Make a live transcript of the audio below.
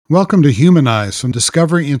Welcome to Humanize from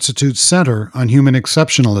Discovery Institute's Center on Human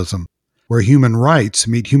Exceptionalism, where human rights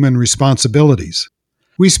meet human responsibilities.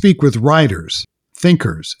 We speak with writers,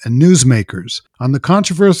 thinkers, and newsmakers on the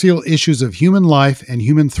controversial issues of human life and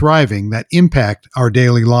human thriving that impact our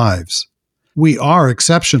daily lives. We are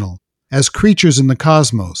exceptional as creatures in the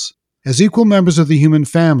cosmos, as equal members of the human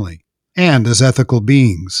family, and as ethical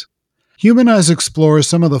beings. Humanize explores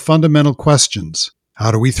some of the fundamental questions.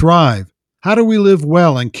 How do we thrive? How do we live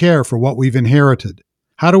well and care for what we've inherited?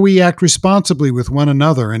 How do we act responsibly with one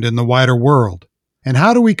another and in the wider world? And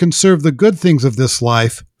how do we conserve the good things of this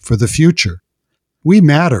life for the future? We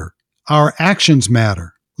matter. Our actions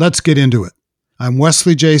matter. Let's get into it. I'm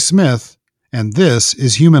Wesley J. Smith, and this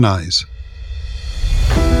is Humanize.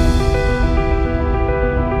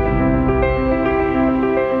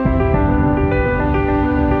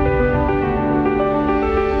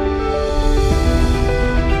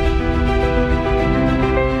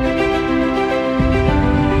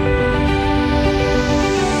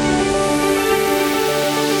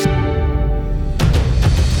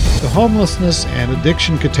 Homelessness and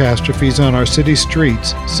addiction catastrophes on our city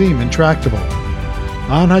streets seem intractable.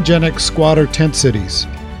 Unhygienic squatter tent cities,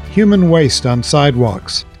 human waste on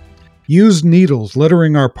sidewalks, used needles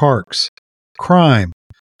littering our parks, crime,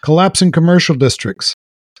 collapsing commercial districts.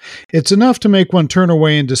 It's enough to make one turn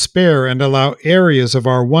away in despair and allow areas of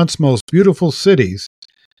our once most beautiful cities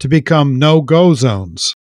to become no-go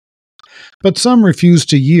zones. But some refuse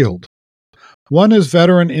to yield. One is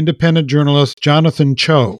veteran independent journalist Jonathan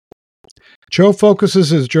Choe. Choe focuses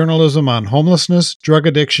his journalism on homelessness, drug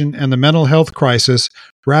addiction, and the mental health crisis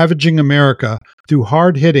ravaging America through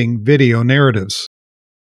hard-hitting video narratives.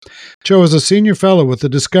 Choe is a senior fellow with the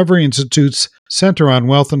Discovery Institute's Center on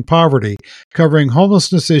Wealth and Poverty, covering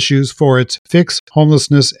homelessness issues for its Fix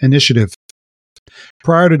Homelessness initiative.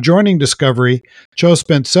 Prior to joining Discovery, Choe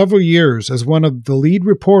spent several years as one of the lead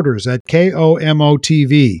reporters at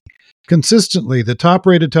KOMO-TV, consistently the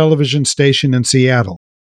top-rated television station in Seattle.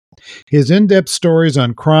 His in-depth stories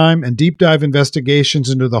on crime and deep-dive investigations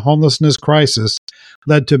into the homelessness crisis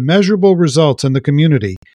led to measurable results in the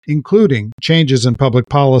community, including changes in public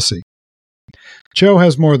policy. Choe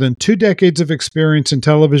has more than 2 decades of experience in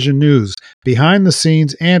television news, behind the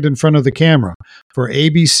scenes and in front of the camera, for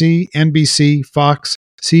ABC, NBC, Fox,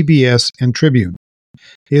 CBS, and Tribune.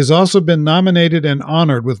 He has also been nominated and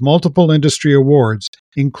honored with multiple industry awards,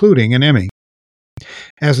 including an Emmy.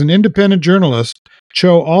 As an independent journalist,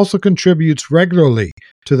 Choe also contributes regularly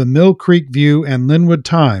to the Mill Creek View and Linwood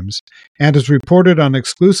Times and has reported on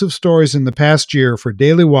exclusive stories in the past year for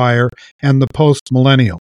Daily Wire and the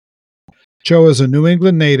Post-Millennial. Choe is a New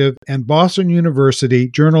England native and Boston University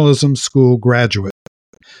Journalism School graduate.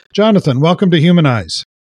 Jonathan, welcome to Humanize.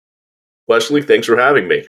 Wesley, thanks for having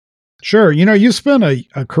me. Sure. You spent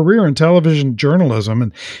a career in television journalism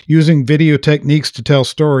and using video techniques to tell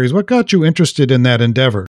stories. What got you interested in that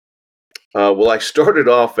endeavor? Well, I started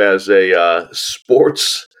off as a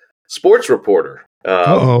sports reporter.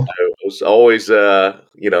 I was always,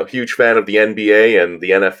 huge fan of the NBA and the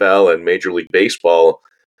NFL and Major League Baseball.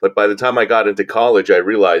 But by the time I got into college, I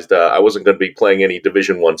realized I wasn't going to be playing any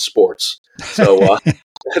Division I sports. So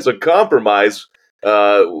as a compromise,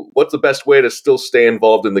 what's the best way to still stay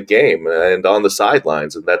involved in the game and on the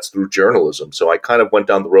sidelines? And that's through journalism. So I kind of went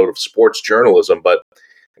down the road of sports journalism, but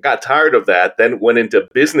I got tired of that, then went into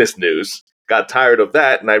business news, got tired of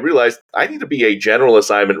that, and I realized I need to be a general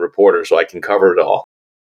assignment reporter so I can cover it all.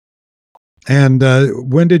 And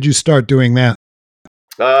when did you start doing that?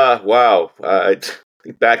 Wow.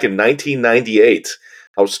 Back in 1998.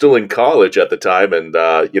 I was still in college at the time, and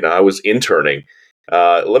I was interning.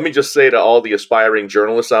 Let me just say to all the aspiring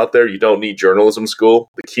journalists out there, you don't need journalism school.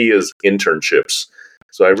 The key is internships.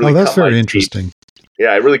 So I really that's very interesting.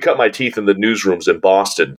 Yeah, I really cut my teeth in the newsrooms in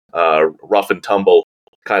Boston, rough and tumble,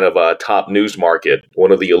 kind of a top news market,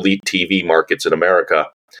 one of the elite TV markets in America.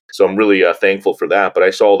 So I'm really thankful for that. But I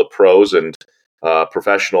saw the pros and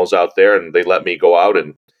professionals out there, and they let me go out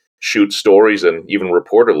and shoot stories and even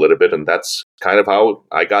report a little bit. And that's kind of how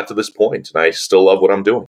I got to this point. And I still love what I'm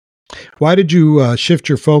doing. Why did you shift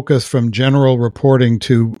your focus from general reporting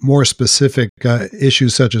to more specific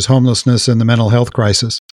issues such as homelessness and the mental health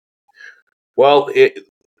crisis? Well, it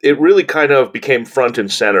really kind of became front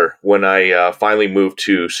and center when I finally moved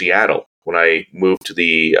to Seattle, when I moved to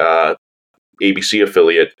the ABC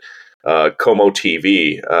affiliate,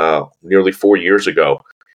 KOMO-TV, nearly 4 years ago.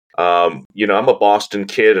 I'm a Boston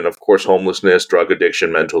kid, and of course, homelessness, drug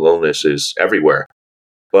addiction, mental illness is everywhere.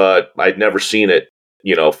 But I'd never seen it,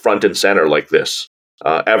 front and center like this,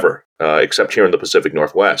 ever, except here in the Pacific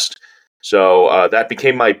Northwest. So that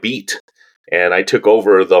became my beat. and I took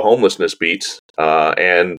over the homelessness beat.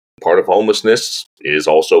 And part of homelessness is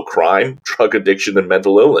also crime, drug addiction, and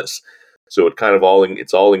mental illness. So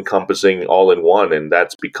it's all encompassing, all in one, and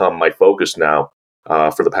that's become my focus now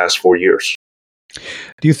for the past 4 years.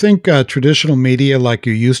 Do you think traditional media, like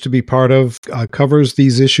you used to be part of, covers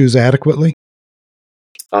these issues adequately?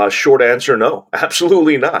 Short answer, no,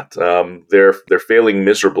 absolutely not. They're failing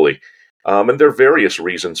miserably, and there are various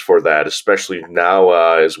reasons for that. Especially now,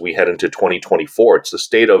 as we head into 2024, it's the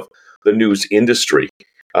state of the news industry.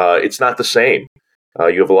 It's not the same.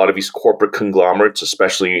 You have a lot of these corporate conglomerates,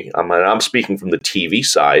 especially I'm speaking from the TV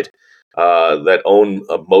side, that own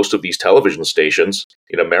most of these television stations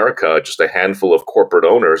in America. Just a handful of corporate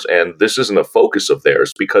owners, and this isn't a focus of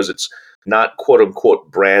theirs because it's not "quote unquote"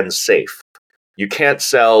 brand safe. You can't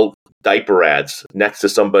sell diaper ads next to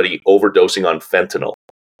somebody overdosing on fentanyl.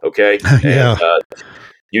 Okay, and Yeah.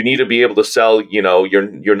 you need to be able to sell, your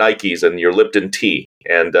Nikes and your Lipton tea,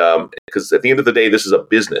 and because at the end of the day, this is a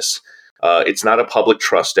business. It's not a public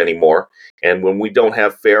trust anymore, and when we don't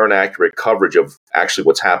have fair and accurate coverage of actually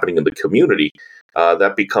what's happening in the community,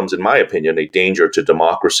 that becomes, in my opinion, a danger to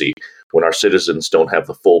democracy when our citizens don't have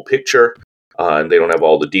the full picture and they don't have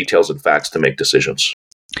all the details and facts to make decisions.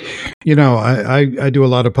 I do a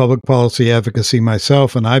lot of public policy advocacy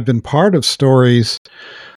myself, and I've been part of stories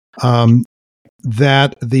um,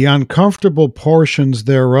 that the uncomfortable portions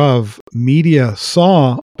thereof media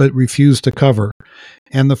saw but refused to cover.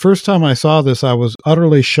 And the first time I saw this, I was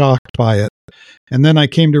utterly shocked by it. And then I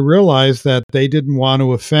came to realize that they didn't want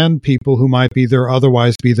to offend people who might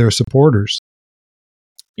otherwise be their supporters.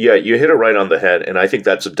 Yeah, you hit it right on the head, and I think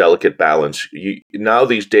that's a delicate balance. Now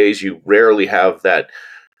these days, you rarely have that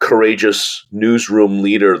courageous newsroom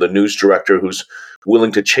leader, the news director, who's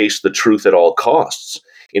willing to chase the truth at all costs.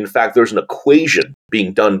 In fact, there's an equation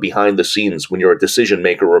being done behind the scenes when you're a decision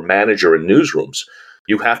maker or manager in newsrooms.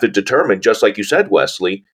 You have to determine, just like you said,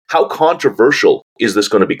 Wesley, how controversial is this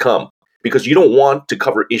going to become? Because you don't want to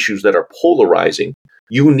cover issues that are polarizing.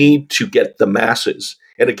 You need to get the masses.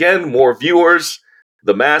 And again, more viewers,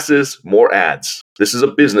 the masses, more ads. This is a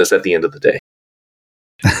business at the end of the day.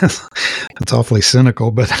 That's awfully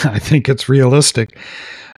cynical, but I think it's realistic.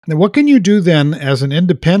 Now, what can you do then as an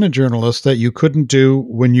independent journalist that you couldn't do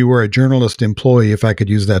when you were a journalist employee, if I could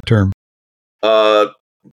use that term?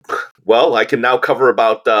 Well, I can now cover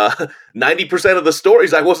about 90% of the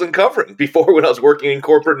stories I wasn't covering before when I was working in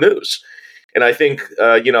corporate news. And I think,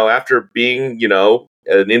 after being,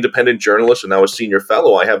 an independent journalist and now a senior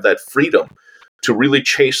fellow, I have that freedom to really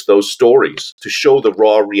chase those stories, to show the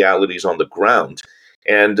raw realities on the ground.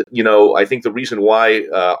 And, I think the reason why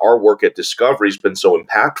our work at Discovery has been so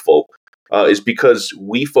impactful is because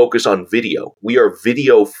we focus on video. We are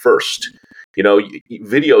video first.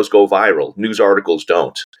 Videos go viral, news articles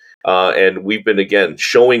don't. And we've been, again,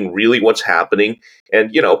 showing really what's happening.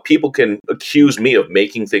 And, people can accuse me of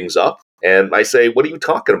making things up. And I say, what are you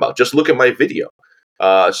talking about? Just look at my video.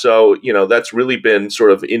 So, that's really been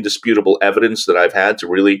sort of indisputable evidence that I've had to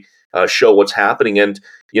really show what's happening. And,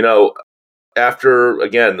 after,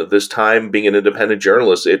 again, this time being an independent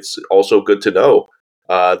journalist, it's also good to know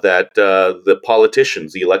that the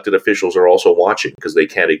politicians, the elected officials are also watching because they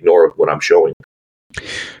can't ignore what I'm showing.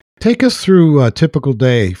 Take us through a typical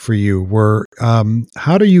day for you. Where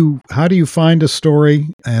how do you find a story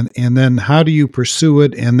and then how do you pursue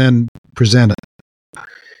it and then present it?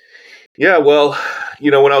 Yeah, well,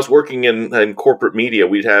 when I was working in corporate media,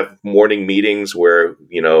 we'd have morning meetings where,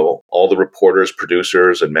 all the reporters,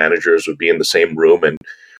 producers, and managers would be in the same room, and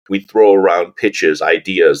we'd throw around pitches,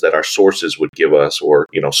 ideas that our sources would give us, or,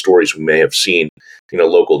 stories we may have seen in a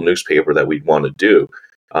local newspaper that we'd want to do.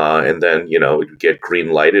 And then, it would get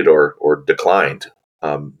green lighted or declined.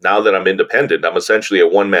 Now that I'm independent, I'm essentially a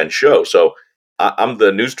one-man show. So I'm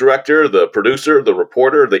the news director, the producer, the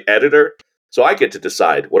reporter, the editor. So I get to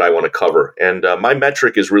decide what I want to cover. And my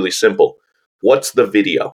metric is really simple. What's the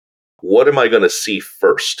video? What am I going to see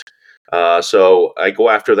first? So I go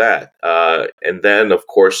after that. And then, of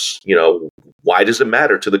course, why does it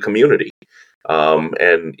matter to the community?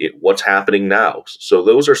 What's happening now? So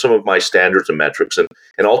those are some of my standards and metrics. And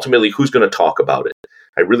ultimately, who's going to talk about it?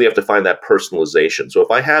 I really have to find that personalization. So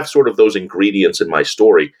if I have sort of those ingredients in my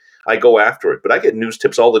story, I go after it. But I get news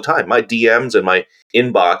tips all the time. My DMs and my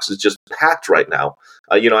inbox is just packed right now.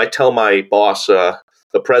 I tell my boss, the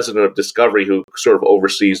president of Discovery, who sort of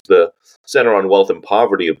oversees the Center on Wealth and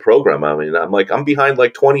Poverty program. I'm behind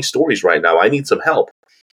like 20 stories right now. I need some help.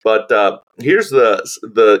 But here's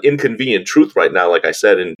the inconvenient truth right now, like I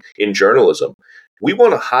said, in journalism. We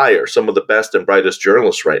want to hire some of the best and brightest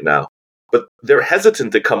journalists right now, but they're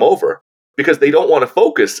hesitant to come over because they don't want to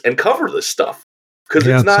focus and cover this stuff because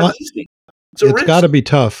it's not easy. It's got to be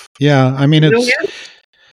tough. Yeah. I mean,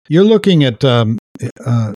 you're looking at a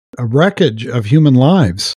wreckage of human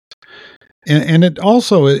lives. And it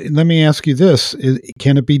also, let me ask you this,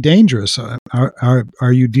 can it be dangerous?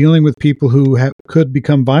 Are you dealing with people who could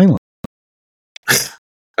become violent?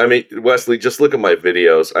 I mean, Wesley, just look at my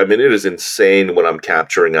videos. I mean, it is insane what I'm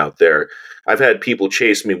capturing out there. I've had people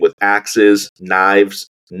chase me with axes, knives,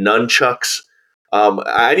 nunchucks.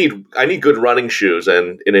 I need good running shoes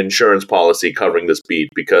and an insurance policy covering this beat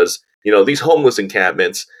because, these homeless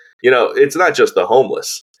encampments, it's not just the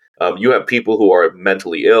homeless. You have people who are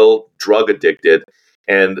mentally ill, drug addicted.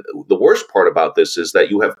 And the worst part about this is that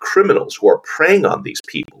you have criminals who are preying on these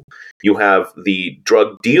people. You have the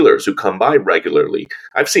drug dealers who come by regularly.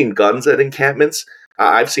 I've seen guns at encampments.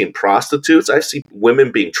 I've seen prostitutes. I've seen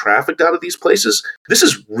women being trafficked out of these places. This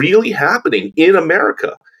is really happening in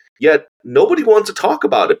America. Yet nobody wants to talk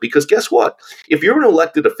about it because guess what? If you're an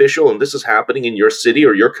elected official and this is happening in your city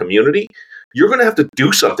or your community, you're going to have to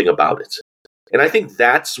do something about it. And I think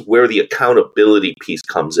that's where the accountability piece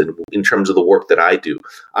comes in terms of the work that I do.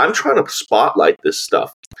 I'm trying to spotlight this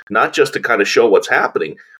stuff, not just to kind of show what's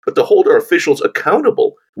happening, but to hold our officials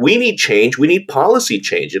accountable. We need change. We need policy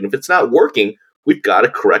change. And if it's not working, we've got to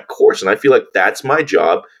correct course. And I feel like that's my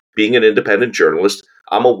job, being an independent journalist.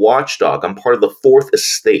 I'm a watchdog. I'm part of the fourth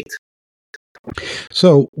estate.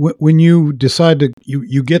 So when you decide to,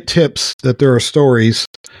 you get tips that there are stories.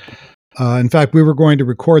 In fact, we were going to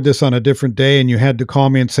record this on a different day, and you had to call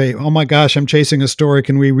me and say, "Oh my gosh, I'm chasing a story.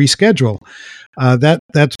 Can we reschedule?"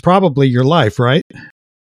 That's probably your life, right?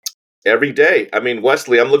 Every day. I mean,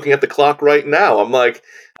 Wesley, I'm looking at the clock right now. I'm like,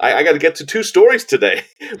 I got to get to 2 stories today,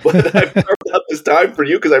 but I've carved out this time for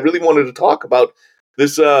you because I really wanted to talk about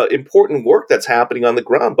this important work that's happening on the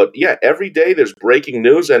ground. But yeah, every day there's breaking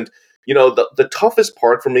news, and the toughest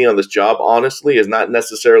part for me on this job, honestly, is not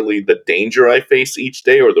necessarily the danger I face each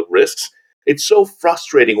day or the risks. It's so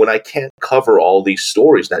frustrating when I can't cover all these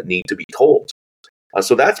stories that need to be told.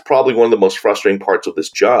 So that's probably one of the most frustrating parts of this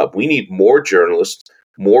job. We need more journalists,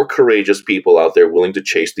 more courageous people out there willing to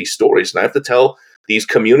chase these stories. And I have to tell these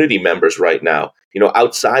community members right now,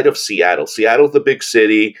 outside of Seattle's the big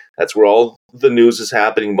city. That's where all the news is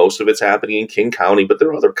happening. Most of it's happening in King County, but there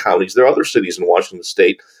are other counties, there are other cities in Washington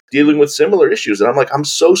State dealing with similar issues. And I'm like, I'm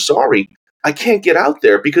so sorry. I can't get out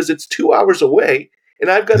there because it's 2 hours away. And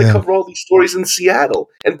I've got to cover all these stories in Seattle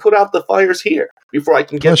and put out the fires here before I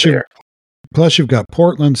can get there. Plus, you've got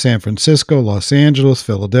Portland, San Francisco, Los Angeles,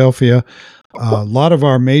 Philadelphia. A lot of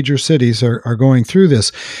our major cities are going through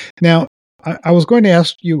this. Now, I was going to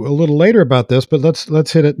ask you a little later about this, but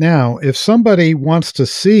let's hit it now. If somebody wants to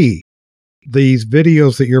see these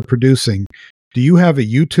videos that you're producing, do you have a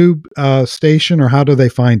YouTube station, or how do they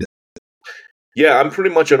find it? Yeah, I'm pretty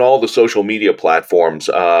much on all the social media platforms,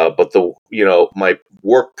 but my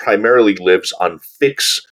work primarily lives on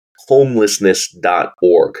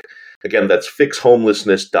fixhomelessness.org. Again, that's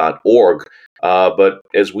fixhomelessness.org. But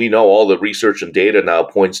as we know, all the research and data now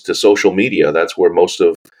points to social media. That's where most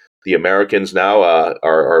of the Americans now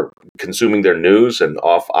are consuming their news and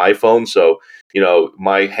off iPhone. So,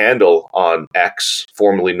 my handle on X,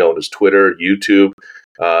 formerly known as Twitter, YouTube,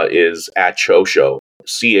 is at Choe Show,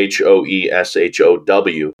 ChoeShow.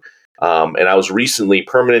 And I was recently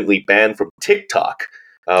permanently banned from TikTok,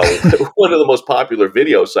 one of the most popular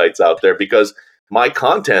video sites out there, because my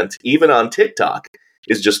content, even on TikTok,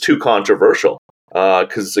 is just too controversial.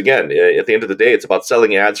 Because again, at the end of the day, it's about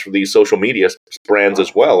selling ads for these social media brands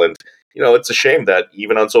as well. And, it's a shame that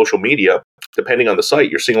even on social media, depending on the site,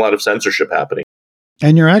 you're seeing a lot of censorship happening.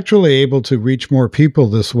 And you're actually able to reach more people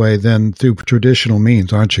this way than through traditional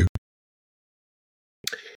means, aren't you?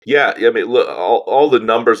 Yeah. I mean, look, all the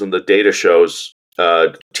numbers and the data shows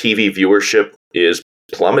TV viewership is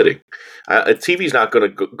plummeting. TV is not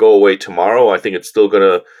going to go away tomorrow. I think it's still going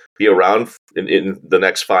to be around in the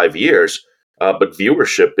next 5 years. But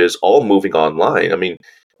viewership is all moving online. I mean,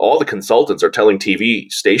 all the consultants are telling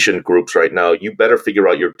TV station groups right now, you better figure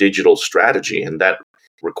out your digital strategy. And that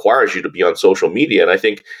requires you to be on social media. And I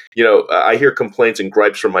think, I hear complaints and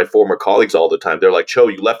gripes from my former colleagues all the time. They're like, Choe,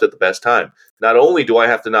 you left at the best time. Not only do I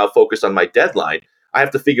have to now focus on my deadline, I have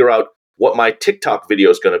to figure out what my TikTok video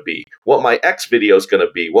is going to be, what my X video is going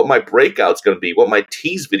to be, what my breakout's going to be, what my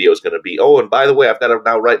tease video is going to be. Oh, and by the way, I've got to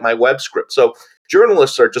now write my web script. So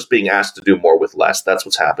journalists are just being asked to do more with less. That's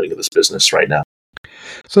what's happening in this business right now.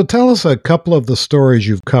 So tell us a couple of the stories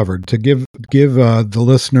you've covered to give the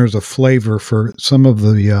listeners a flavor for some of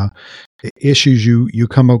the issues you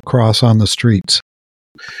come across on the streets.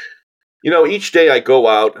 Each day I go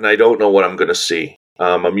out and I don't know what I'm going to see.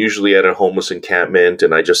 I'm usually at a homeless encampment,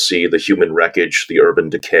 and I just see the human wreckage, the urban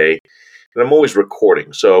decay, and I'm always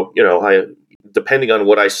recording. So, depending on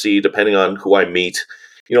what I see, depending on who I meet,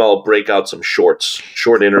 I'll break out some short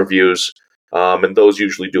interviews, and those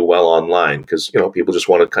usually do well online because people just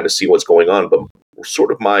want to kind of see what's going on. But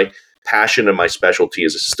sort of my passion and my specialty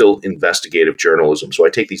is still investigative journalism. So I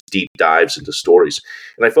take these deep dives into stories,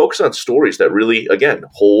 and I focus on stories that really, again,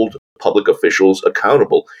 hold public officials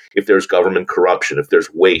accountable. If there's government corruption, if there's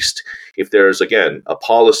waste, if there's, again, a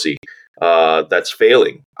policy that's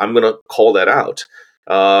failing, I'm going to call that out.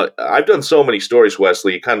 I've done so many stories,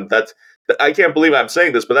 Wesley. I can't believe I'm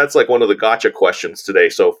saying this, but that's like one of the gotcha questions today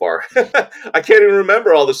so far. I can't even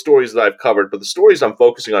remember all the stories that I've covered, but the stories I'm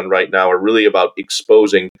focusing on right now are really about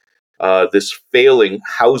exposing this failing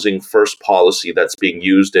housing first policy that's being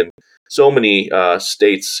used in so many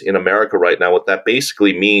states in America right now. What that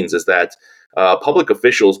basically means is that public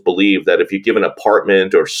officials believe that if you give an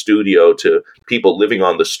apartment or studio to people living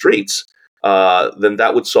on the streets, then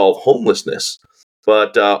that would solve homelessness.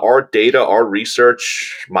 But our data, our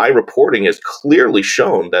research, my reporting has clearly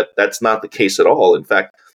shown that that's not the case at all. In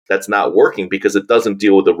fact, that's not working because it doesn't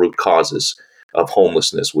deal with the root causes of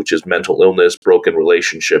homelessness, which is mental illness, broken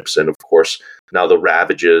relationships, and of course, now the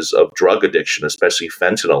ravages of drug addiction, especially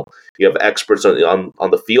fentanyl. You have experts on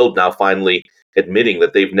the field now finally admitting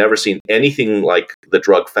that they've never seen anything like the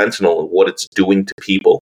drug fentanyl and what it's doing to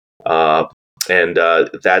people. And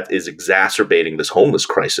that is exacerbating this homeless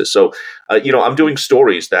crisis. So, I'm doing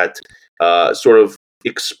stories that sort of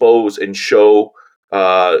expose and show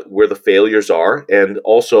where the failures are. And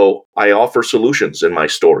also, I offer solutions in my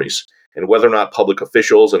stories. And whether or not public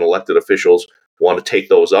officials and elected officials want to take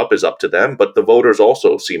those up is up to them. But the voters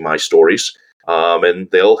also see my stories,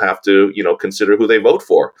 and they'll have to, consider who they vote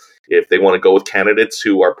for. If they want to go with candidates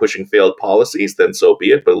who are pushing failed policies, then so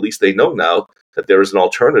be it. But at least they know now that there is an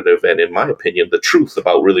alternative, and in my opinion, the truth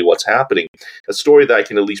about really what's happening. A story that I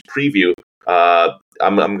can at least preview,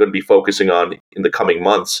 I'm going to be focusing on in the coming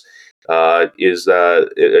months, is a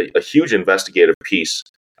huge investigative piece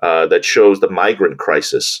that shows the migrant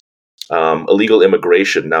crisis, illegal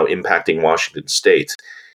immigration now impacting Washington state.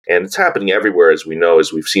 And it's happening everywhere, as we know,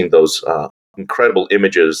 as we've seen those incredible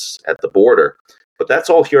images at the border. But that's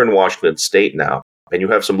all here in Washington state now. And you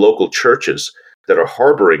have some local churches that are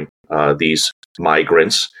harboring these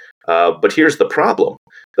migrants. But here's the problem.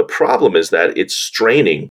 The problem is that it's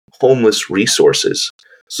straining homeless resources.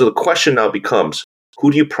 So the question now becomes,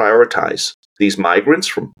 who do you prioritize? These migrants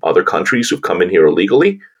from other countries who've come in here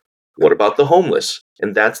illegally? What about the homeless?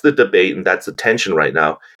 And that's the debate, and that's the tension right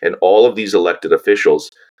now. And all of these elected officials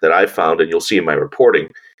that I've found, and you'll see in my reporting,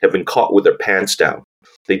 have been caught with their pants down.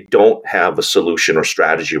 They don't have a solution or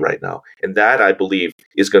strategy right now. And that, I believe,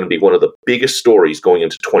 is going to be one of the biggest stories going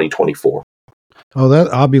into 2024. Oh,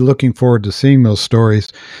 that I'll be looking forward to seeing those stories.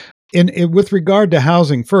 With regard to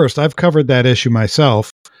housing first, I've covered that issue myself.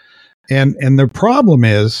 And the problem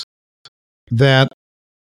is that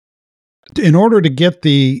in order to get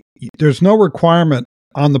there's no requirement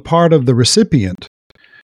on the part of the recipient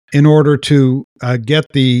in order to get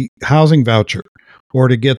the housing voucher or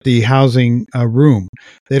to get the housing room.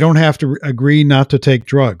 They don't have to agree not to take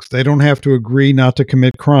drugs. They don't have to agree not to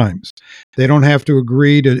commit crimes. They don't have to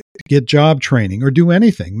agree to get job training or do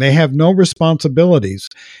anything. They have no responsibilities.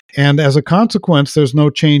 And as a consequence, there's no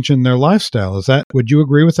change in their lifestyle. Would you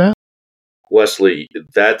agree with that? Wesley,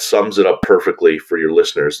 that sums it up perfectly for your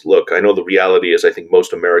listeners. Look, I know the reality is I think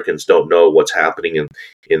most Americans don't know what's happening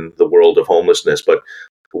in the world of homelessness, but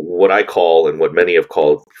what I call and what many have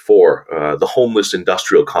called for the homeless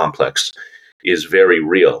industrial complex is very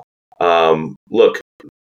real. Look,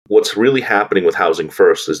 what's really happening with Housing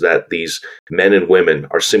First is that these men and women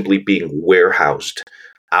are simply being warehoused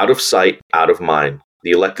out of sight, out of mind.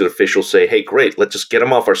 The elected officials say, hey, great, let's just get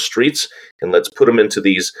them off our streets and let's put them into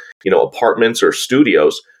these, apartments or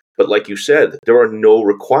studios. But like you said, there are no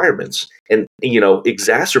requirements. And,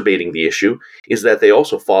 exacerbating the issue is that they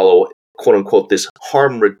also follow, quote unquote, this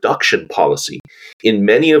harm reduction policy. In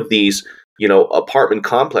many of these, apartment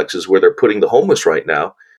complexes where they're putting the homeless right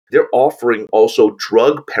now, they're offering also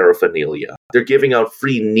drug paraphernalia. They're giving out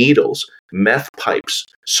free needles, meth pipes,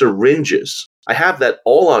 syringes. I have that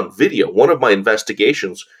all on video. One of my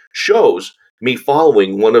investigations shows me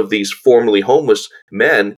following one of these formerly homeless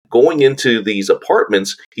men going into these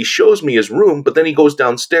apartments. He shows me his room, but then he goes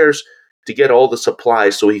downstairs to get all the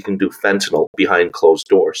supplies so he can do fentanyl behind closed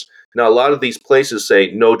doors. Now, a lot of these places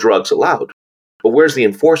say no drugs allowed, but where's the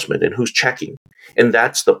enforcement and who's checking? And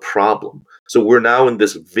that's the problem. So we're now in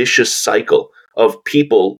this vicious cycle of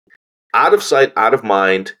people out of sight, out of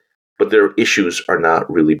mind, but their issues are not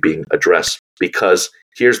really being addressed because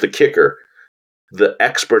here's the kicker. The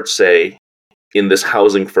experts say in this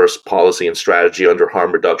housing first policy and strategy under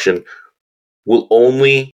harm reduction will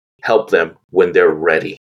only help them when they're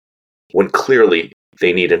ready, when clearly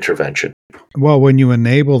they need intervention. Well, when you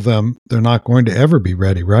enable them, they're not going to ever be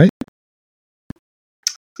ready, right?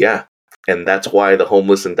 Yeah. And that's why the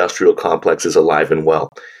homeless industrial complex is alive and well,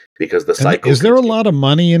 because the cycle. Is there a lot of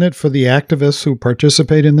money in it for the activists who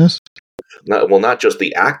participate in this? Not just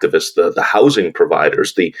the activists, the housing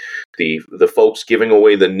providers, the folks giving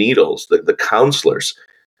away the needles, the counselors.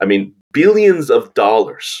 I mean, billions of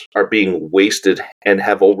dollars are being wasted and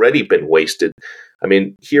have already been wasted. I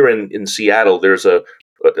mean, here in Seattle, there's an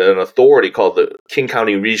authority called the King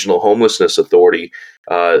County Regional Homelessness Authority.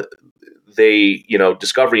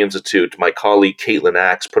 Discovery Institute, my colleague Caitlin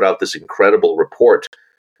Axe put out this incredible report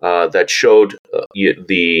that showed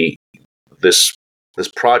this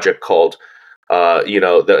project called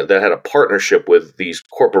that had a partnership with these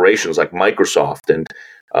corporations like Microsoft and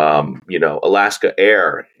Alaska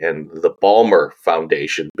Air and the Ballmer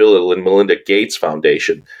Foundation, Bill and Melinda Gates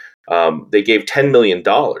Foundation. They gave $10 million,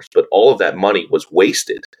 but all of that money was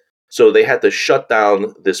wasted. So they had to shut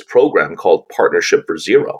down this program called Partnership for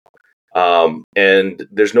Zero. And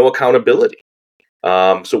there's no accountability.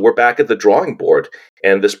 So we're back at the drawing board.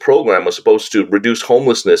 And this program was supposed to reduce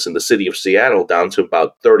homelessness in the city of Seattle down to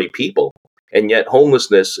about 30 people. And yet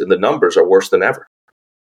homelessness in the numbers are worse than ever.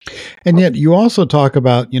 And yet you also talk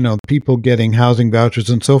about, people getting housing vouchers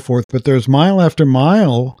and so forth, but there's mile after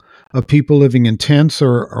mile of people living in tents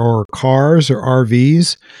or cars or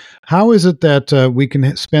RVs. How is it that we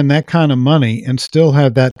can spend that kind of money and still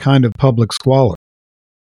have that kind of public squalor?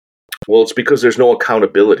 Well, it's because there's no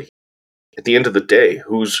accountability. At the end of the day,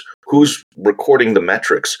 who's recording the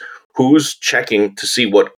metrics? Who's checking to see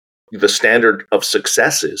what the standard of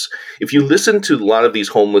success is? If you listen to a lot of these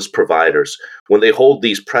homeless providers, when they hold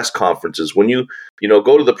these press conferences, when you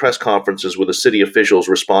go to the press conferences with the city officials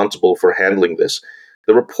responsible for handling this,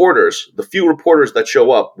 the few reporters that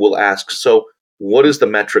show up will ask, so what is the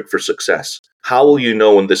metric for success? How will you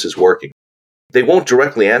know when this is working? They won't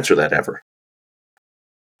directly answer that ever,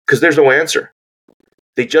 because there's no answer.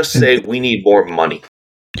 They just say, we need more money.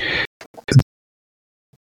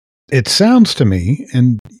 It sounds to me,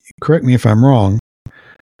 and correct me if I'm wrong,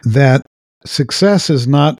 that success is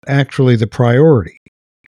not actually the priority.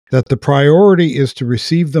 That the priority is to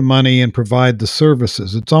receive the money and provide the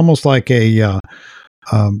services. It's almost like to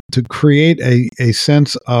create a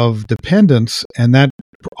sense of dependence, and that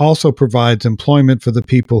also provides employment for the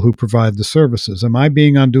people who provide the services. Am I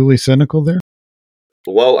being unduly cynical there?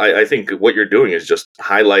 Well, I think what you're doing is just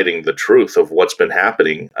highlighting the truth of what's been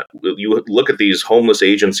happening. You look at these homeless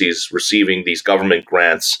agencies receiving these government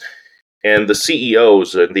grants, and the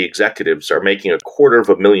CEOs and the executives are making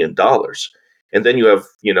 $250,000. And then you have,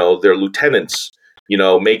 their lieutenants,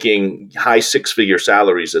 making high six-figure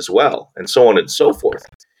salaries as well, and so on and so forth.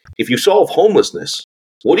 If you solve homelessness,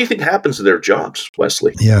 what do you think happens to their jobs,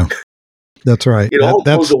 Wesley? Yeah, that's right. It all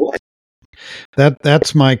goes away.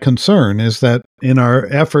 That's my concern, is that in our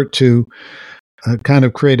effort to kind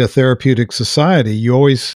of create a therapeutic society,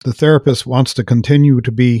 the therapist wants to continue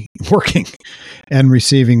to be working and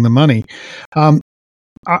receiving the money.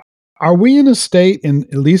 Are we in a state,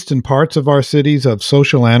 at least in parts of our cities, of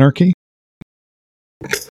social anarchy?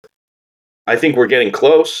 I think we're getting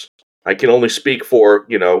close. I can only speak for,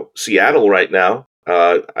 Seattle right now.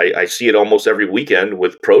 I see it almost every weekend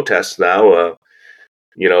with protests now.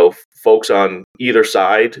 Folks on either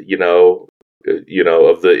side, of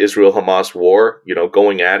the Israel-Hamas war,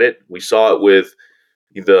 going at it. We saw it with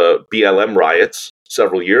the BLM riots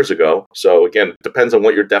several years ago. So again, it depends on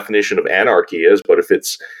what your definition of anarchy is. But if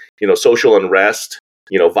it's, social unrest,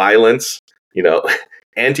 violence,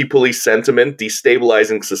 anti-police sentiment,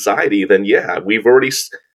 destabilizing society, then yeah, we've already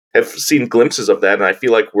have seen glimpses of that. And I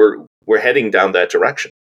feel like we're heading down that direction.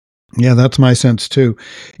 Yeah, that's my sense too.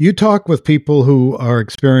 You talk with people who are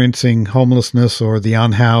experiencing homelessness, or the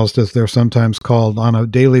unhoused, as they're sometimes called, on a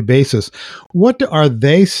daily basis. What are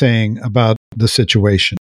they saying about the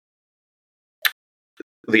situation?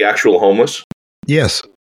 The actual homeless? Yes.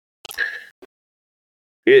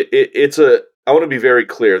 I want to be very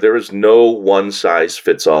clear. There is no one size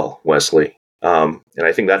fits all, Wesley. And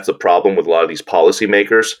I think that's the problem with a lot of these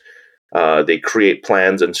policymakers. They create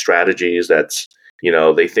plans and strategies that's,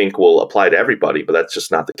 they think will apply to everybody, but that's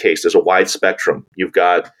just not the case. There's a wide spectrum. You've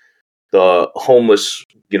got the homeless,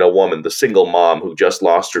 woman, the single mom who just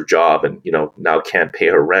lost her job and, now can't pay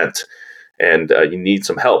her rent. And you need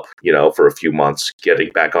some help, for a few months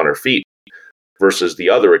getting back on her feet, versus the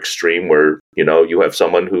other extreme where, you have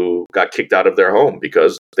someone who got kicked out of their home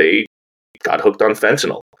because they got hooked on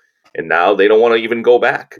fentanyl. And now they don't want to even go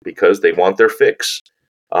back because they want their fix.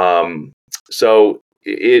 So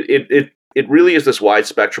it really is this wide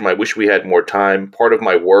spectrum. I wish we had more time. Part of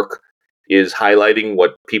my work is highlighting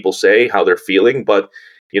what people say, how they're feeling. But,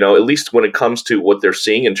 at least when it comes to what they're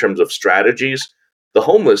seeing in terms of strategies, the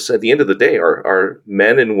homeless at the end of the day are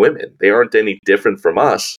men and women. They aren't any different from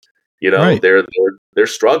us. Right. They're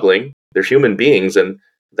struggling. They're human beings. And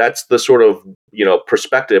that's the sort of,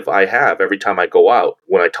 perspective I have every time I go out.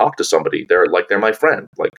 When I talk to somebody, they're my friend,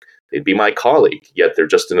 like they'd be my colleague, yet they're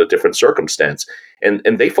just in a different circumstance. And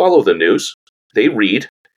they follow the news, they read,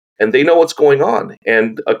 and they know what's going on.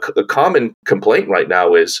 And a common complaint right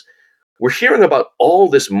now is we're hearing about all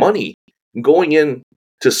this money going in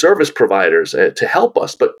to service providers to help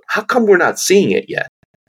us, but how come we're not seeing it yet?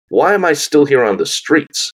 Why am I still here on the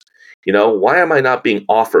streets? Why am I not being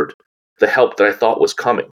offered the help that I thought was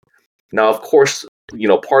coming? Now, of course,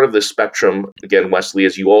 part of this spectrum, again, Wesley,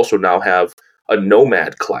 is you also now have a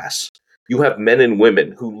nomad class. You have men and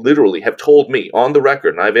women who literally have told me on the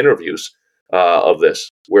record, and I have interviews of this,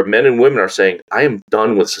 where men and women are saying, I am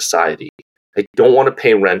done with society. I don't want to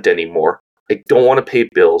pay rent anymore. I don't want to pay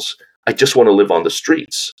bills. I just want to live on the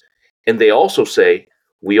streets. And they also say,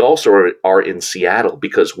 we also are in Seattle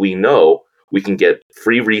because we know we can get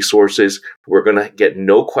free resources. We're going to get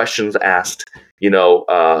no questions asked,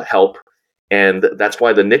 help. And that's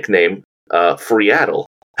why the nickname Freeattle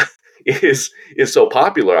is so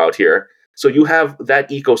popular out here. So you have that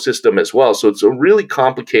ecosystem as well. So it's a really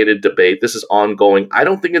complicated debate. This is ongoing. I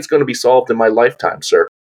don't think it's going to be solved in my lifetime, sir.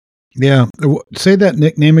 Yeah. Say that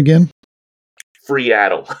nickname again.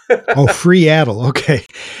 Freeattle. Oh, Freeattle. Okay.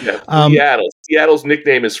 Yeah, Freeattle. Seattle's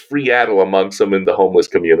nickname is Freeattle among some in the homeless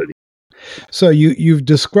community. So you've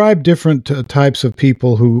described different types of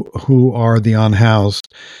people who are the unhoused.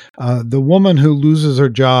 The woman who loses her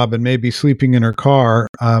job and may be sleeping in her car,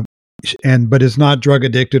 but is not drug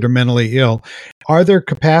addicted or mentally ill. Are there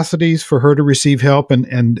capacities for her to receive help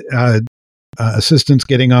and assistance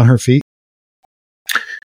getting on her feet?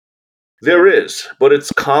 There is, but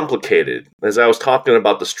it's complicated. As I was talking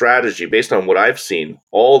about the strategy, based on what I've seen,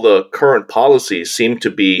 all the current policies seem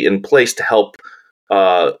to be in place to help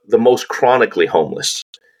the most chronically homeless,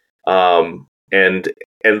 and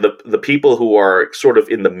the people who are sort of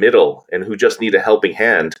in the middle and who just need a helping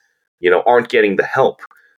hand, aren't getting the help.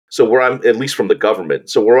 So where I'm, at least from the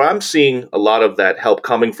government, so where I'm seeing a lot of that help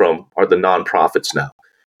coming from are the nonprofits now.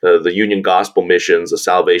 The Union Gospel Missions, the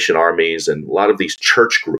Salvation Armies, and a lot of these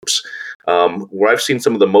church groups. Where I've seen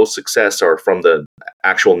some of the most success are from the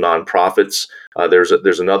actual nonprofits.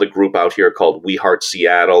 There's another group out here called We Heart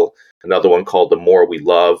Seattle, another one called The More We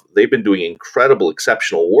Love. They've been doing incredible,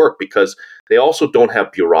 exceptional work because they also don't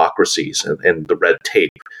have bureaucracies and the red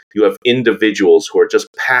tape. You have individuals who are just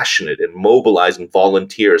passionate and mobilizing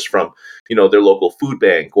volunteers from, their local food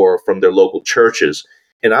bank or from their local churches.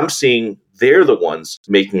 And I'm seeing they're the ones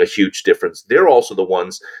making a huge difference. They're also the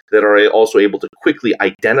ones that are also able to quickly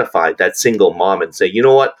identify that single mom and say, you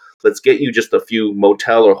know what, let's get you just a few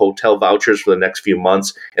motel or hotel vouchers for the next few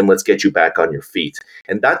months, and let's get you back on your feet.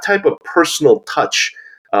 And that type of personal touch,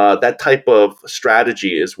 that type of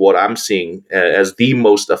strategy is what I'm seeing as the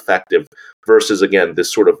most effective versus, again,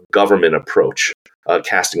 this sort of government approach,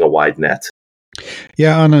 casting a wide net.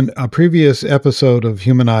 Yeah, on a previous episode of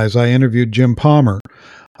Human Eyes, I interviewed Jim Palmer,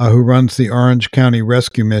 who runs the Orange County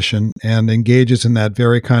Rescue Mission and engages in that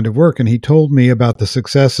very kind of work. And he told me about the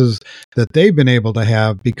successes that they've been able to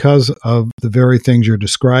have because of the very things you're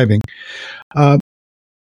describing.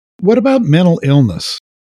 What about mental illness?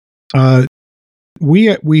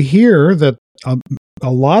 We hear that a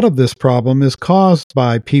lot of this problem is caused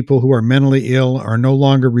by people who are mentally ill, are no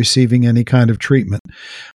longer receiving any kind of treatment.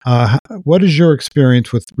 What is your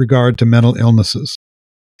experience with regard to mental illnesses?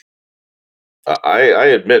 I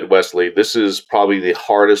admit, Wesley, this is probably the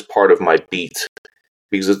hardest part of my beat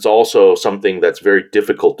because it's also something that's very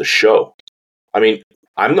difficult to show. I mean,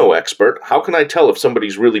 I'm no expert. How can I tell if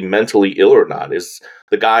somebody's really mentally ill or not? Is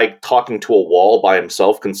the guy talking to a wall by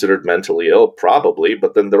himself considered mentally ill? Probably,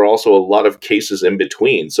 but then there are also a lot of cases in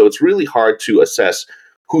between. So it's really hard to assess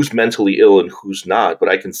who's mentally ill and who's not. But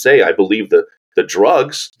I can say I believe the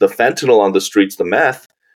drugs, the fentanyl on the streets, the meth,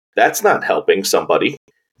 that's not helping somebody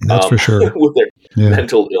That's for sure. with their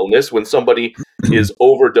mental illness. When somebody is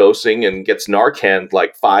overdosing and gets Narcan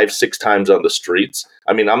like 5-6 times on the streets.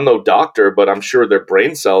 I mean, I'm no doctor, but I'm sure their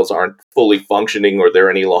brain cells aren't fully functioning or there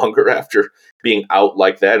any longer after being out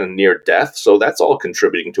like that and near death. So that's all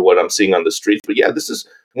contributing to what I'm seeing on the streets. But yeah, this is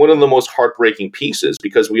one of the most heartbreaking pieces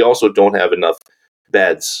because we also don't have enough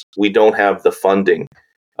beds. We don't have the funding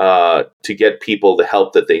to get people the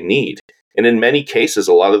help that they need. And in many cases,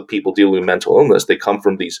 a lot of the people dealing with mental illness, they come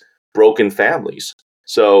from these broken families.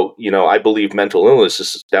 So, I believe mental illness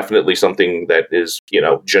is definitely something that is,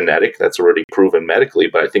 genetic. That's already proven medically.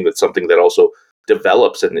 But I think that's something that also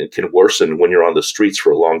develops and it can worsen when you're on the streets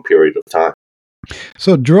for a long period of time.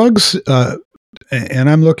 So drugs, and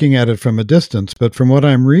I'm looking at it from a distance, but from what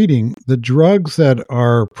I'm reading, the drugs that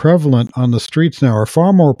are prevalent on the streets now are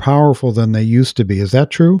far more powerful than they used to be. Is that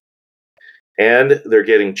true? And they're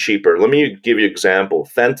getting cheaper. Let me give you an example.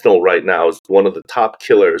 Fentanyl right now is one of the top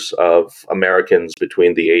killers of Americans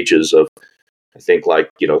between the ages of, I think,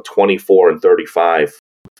 24 and 35.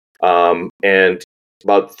 And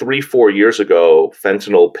about 3-4 years ago,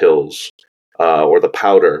 fentanyl pills or the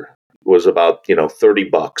powder was about,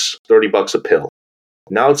 $30 a pill.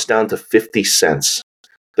 Now it's down to 50 cents.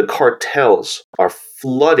 The cartels are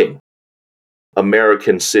flooding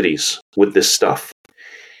American cities with this stuff.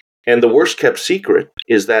 And the worst kept secret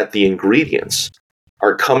is that the ingredients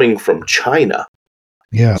are coming from China.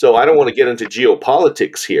 Yeah. So I don't want to get into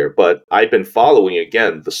geopolitics here, but I've been following,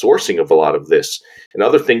 again, the sourcing of a lot of this. And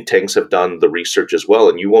other think tanks have done the research as well.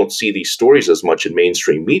 And you won't see these stories as much in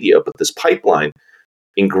mainstream media, but this pipeline,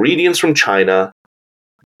 ingredients from China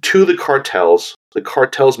to the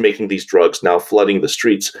cartels making these drugs, now flooding the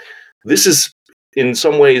streets. This is in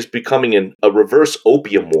some ways becoming a reverse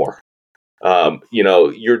opium war.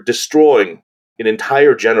 You're destroying an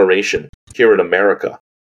entire generation here in America,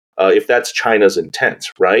 if that's China's intent,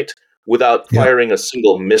 right? Without firing a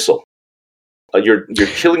single missile. You're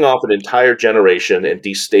killing off an entire generation and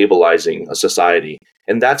destabilizing a society.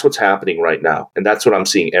 And that's what's happening right now. And that's what I'm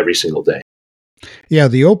seeing every single day. Yeah,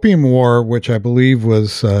 the Opium War, which I believe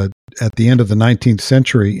was at the end of the 19th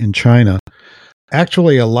century in China,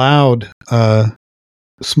 actually allowed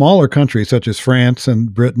smaller countries such as France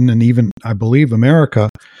and Britain and even, I believe, America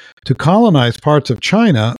to colonize parts of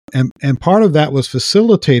China. And part of that was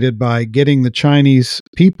facilitated by getting the Chinese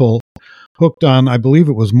people hooked on, I believe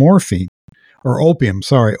it was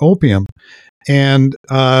opium. And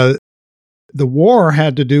the war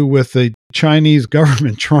had to do with the Chinese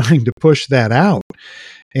government trying to push that out.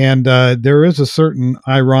 And there is a certain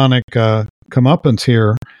ironic comeuppance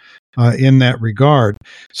here in that regard.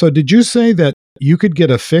 So did you say that you could get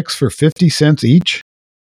a fix for 50 cents each?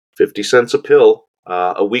 50 cents a pill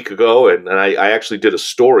a week ago. And I actually did a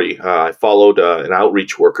story. I followed an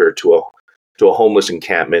outreach worker to a homeless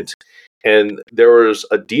encampment. And there was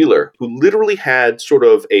a dealer who literally had sort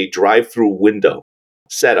of a drive-through window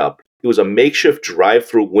set up. It was a makeshift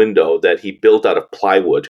drive-through window that he built out of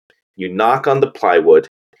plywood. You knock on the plywood,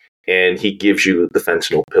 and he gives you the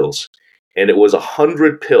fentanyl pills. And it was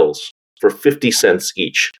 100 pills for 50 cents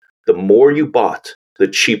each. The more you bought, the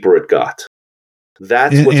cheaper it got.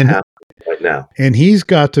 That's what's happening right now. And he's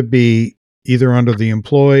got to be either under the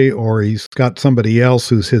employee or he's got somebody else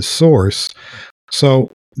who's his source.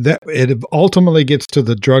 So that it ultimately gets to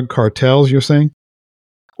the drug cartels, you're saying?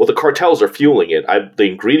 Well, the cartels are fueling it. The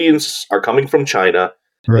ingredients are coming from China.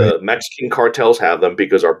 Right. The Mexican cartels have them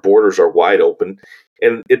because our borders are wide open.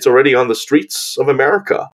 And it's already on the streets of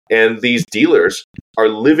America. And these dealers are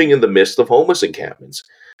living in the midst of homeless encampments.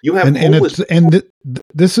 You have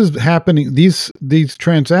this is happening. These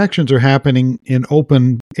transactions are happening in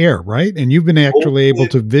open air, right? And you've been actually able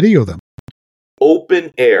to video them.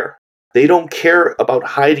 Open air. They don't care about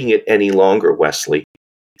hiding it any longer, Wesley.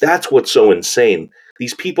 That's what's so insane.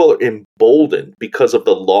 These people are emboldened because of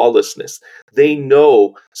the lawlessness. They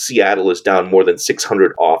know Seattle is down more than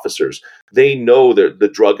 600 officers. They know that the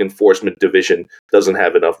Drug Enforcement Division doesn't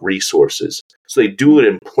have enough resources. So they do it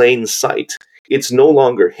in plain sight. It's no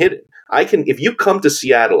longer hidden. If you come to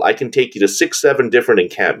Seattle, I can take you to 6-7 different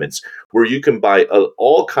encampments where you can buy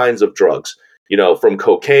all kinds of drugs, from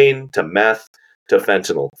cocaine to meth to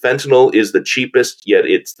fentanyl. Fentanyl is the cheapest, yet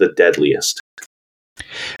it's the deadliest.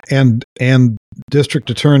 And district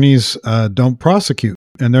attorneys don't prosecute,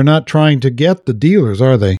 and they're not trying to get the dealers,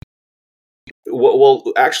 are they? Well,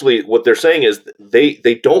 actually, what they're saying is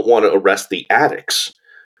they don't want to arrest the addicts,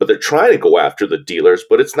 but they're trying to go after the dealers.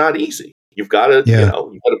 But it's not easy. You've got to, you've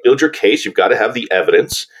got to build your case. You've got to have the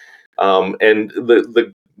evidence. And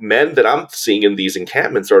the men that I'm seeing in these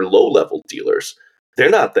encampments are low-level dealers. They're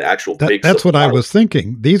not the actual big. That's what I was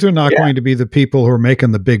thinking. These are not going to be the people who are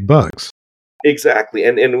making the big bucks. Exactly.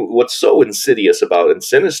 And what's so insidious about and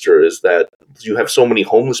sinister is that you have so many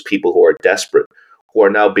homeless people who are desperate, who are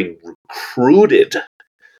now being recruited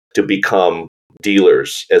to become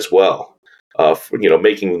dealers as well,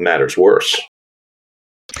 making matters worse.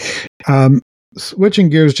 Switching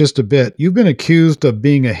gears just a bit, you've been accused of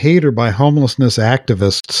being a hater by homelessness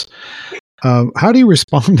activists. How do you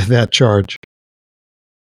respond to that charge?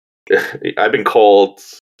 I've been called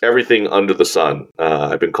everything under the sun.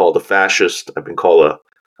 I've been called a fascist. I've been called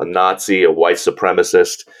a Nazi, a white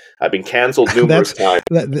supremacist. I've been canceled numerous times.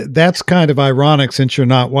 That's kind of ironic since you're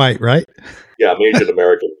not white, right? Yeah, I'm Asian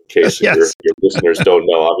American. In case Yes. your listeners don't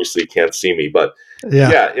know, obviously you can't see me, but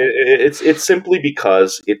Yeah. yeah, it's simply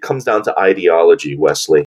because it comes down to ideology,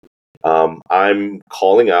 Wesley. I'm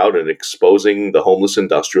calling out and exposing the homeless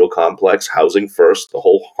industrial complex, Housing First, the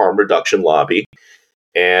whole harm reduction lobby,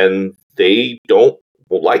 and they don't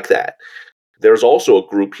like that. There's also a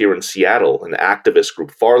group here in Seattle, an activist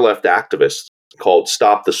group, far left activists called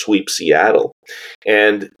Stop the Sweep Seattle,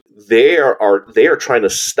 and they are trying to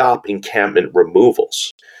stop encampment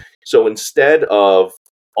removals. So instead of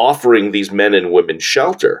offering these men and women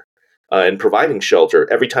shelter and providing shelter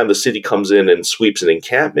every time the city comes in and sweeps an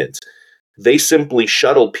encampment, they simply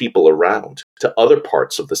shuttle people around to other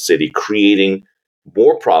parts of the city, creating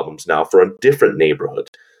more problems now for a different neighborhood.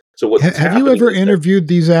 So what's Have you happening ever is that interviewed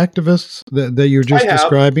these activists that you're I just have,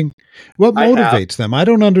 describing? What I have, motivates them? I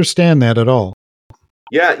don't understand that at all.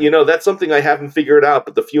 yeah, that's something I haven't figured out.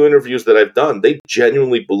 But the few interviews that I've done, they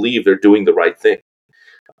genuinely believe they're doing the right thing.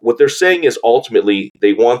 What they're saying is ultimately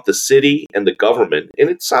they want the city and the government, and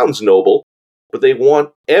it sounds noble, but they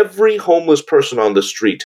want every homeless person on the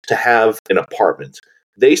street to have an apartment.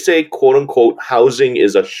 They say, quote unquote, housing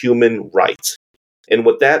is a human right. And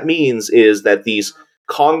what that means is that these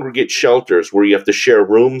congregate shelters where you have to share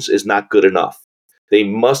rooms is not good enough. They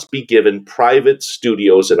must be given private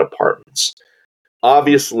studios and apartments.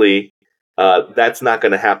 Obviously, that's not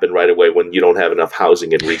going to happen right away when you don't have enough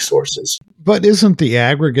housing and resources. But isn't the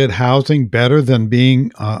aggregate housing better than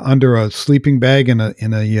being under a sleeping bag in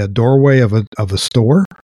a doorway of a store?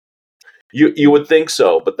 You would think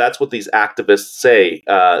so, but that's what these activists say.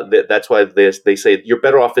 That's why they say you're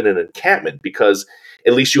better off in an encampment because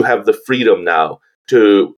at least you have the freedom now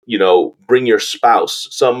to bring your spouse.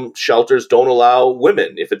 Some shelters don't allow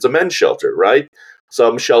women if it's a men's shelter, right?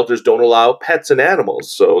 Some shelters don't allow pets and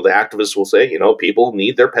animals. So the activists will say, people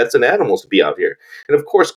need their pets and animals to be out here. And of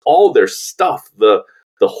course, all their stuff, the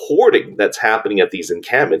hoarding that's happening at these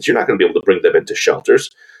encampments, you're not going to be able to bring them into shelters.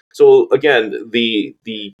 So again, the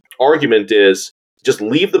argument is just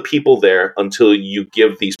leave the people there until you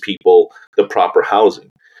give these people the proper housing.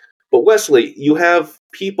 But Wesley, you have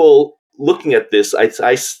people looking at this.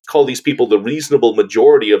 I call these people the reasonable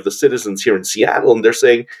majority of the citizens here in Seattle, and they're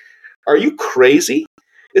saying, are you crazy?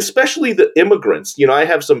 Especially the immigrants. I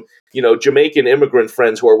have some, Jamaican immigrant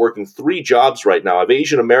friends who are working 3 jobs right now. I have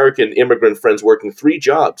Asian American immigrant friends working 3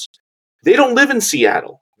 jobs. They don't live in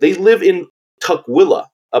Seattle. They live in Tukwila,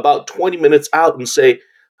 about 20 minutes out, and say,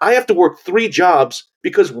 I have to work 3 jobs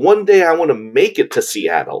because one day I want to make it to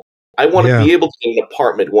Seattle. I want to Yeah. be able to get an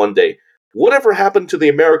apartment one day. Whatever happened to the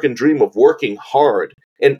American dream of working hard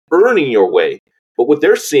and earning your way? But what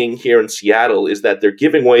they're seeing here in Seattle is that they're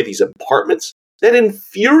giving away these apartments. That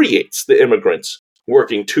infuriates the immigrants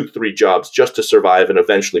working 2, 3 jobs just to survive and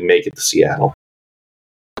eventually make it to Seattle.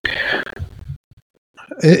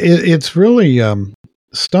 It's really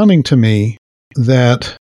stunning to me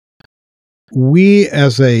that we,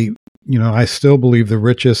 as I still believe the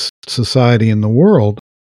richest society in the world,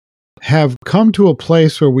 have come to a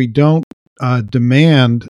place where we don't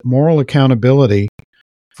demand moral accountability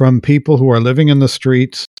from people who are living in the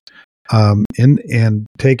streets, and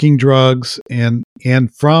taking drugs, and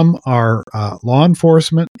from our law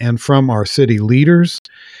enforcement and from our city leaders.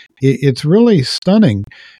 It's really stunning.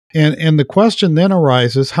 And the question then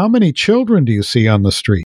arises, how many children do you see on the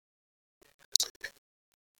street?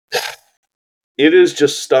 It is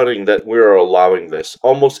just stunning that we're allowing this.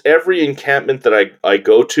 Almost every encampment that I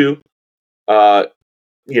go to, uh,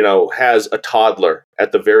 has a toddler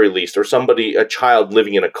at the very least, or a child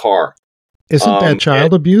living in a car. Isn't that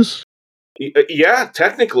child abuse? Yeah,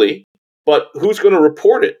 technically, but who's going to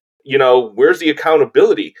report it? Where's the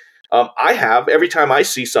accountability? Every time I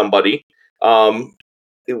see somebody,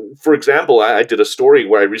 for example, I did a story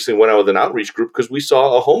where I recently went out with an outreach group because we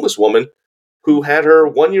saw a homeless woman who had her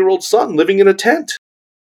 1-year-old son living in a tent,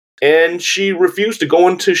 and she refused to go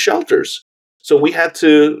into shelters. So we had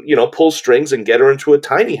to, pull strings and get her into a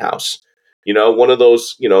tiny house. One of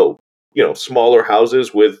those, smaller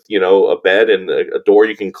houses with, a bed and a door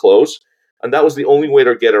you can close. And that was the only way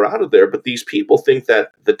to get her out of there. But these people think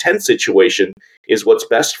that the tent situation is what's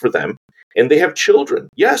best for them. And they have children.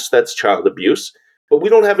 Yes, that's child abuse, but we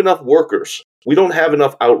don't have enough workers. We don't have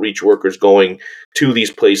enough outreach workers going to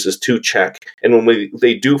these places to check. And when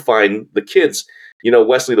they do find the kids,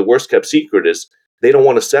 Wesley, the worst kept secret is they don't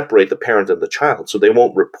want to separate the parent and the child, so they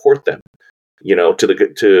won't report them,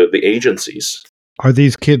 to the agencies. Are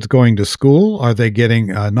these kids going to school? Are they getting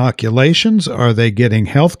inoculations? Are they getting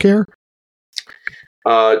health care?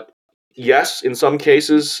 Yes, in some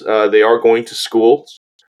cases, they are going to schools.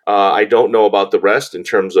 I don't know about the rest in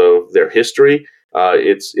terms of their history.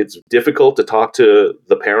 It's difficult to talk to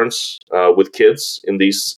the parents with kids in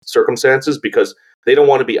these circumstances because they don't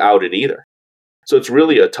want to be outed either. So it's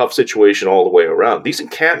really a tough situation all the way around. These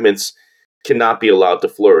encampments cannot be allowed to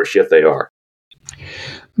flourish, yet they are.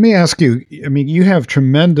 Let me ask you, I mean, you have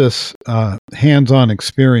tremendous hands-on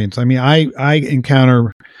experience. I mean, I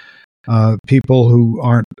encounter people who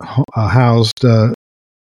aren't housed, and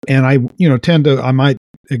I, I might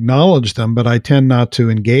acknowledge them, but I tend not to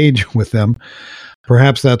engage with them.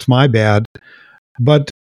 Perhaps that's my bad. But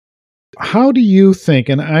how do you think,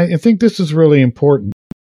 and I think this is really important,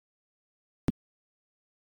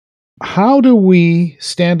 how do we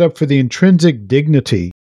stand up for the intrinsic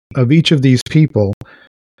dignity of each of these people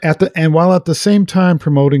while at the same time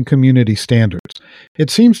promoting community standards? It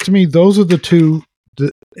seems to me those are the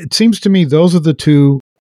two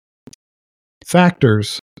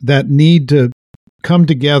factors that need to come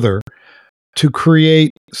together to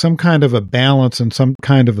create some kind of a balance and some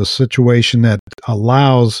kind of a situation that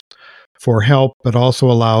allows for help, but also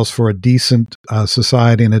allows for a decent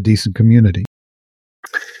society and a decent community.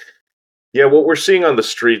 Yeah, what we're seeing on the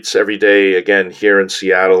streets every day, again, here in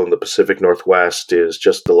Seattle in the Pacific Northwest, is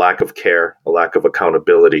just the lack of care, a lack of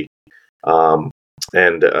accountability. And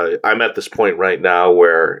I'm at this point right now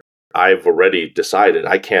where I've already decided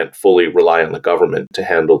I can't fully rely on the government to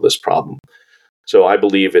handle this problem. So I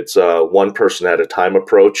believe it's a one person at a time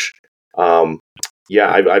approach.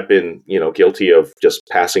 I've been guilty of just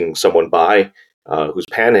passing someone by who's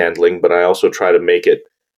panhandling, but I also try to make it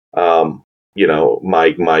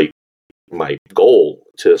my goal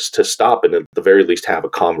to stop and at the very least have a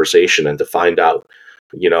conversation and to find out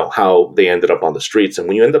how they ended up on the streets. And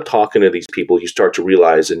when you end up talking to these people, you start to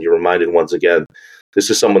realize, and you're reminded once again, this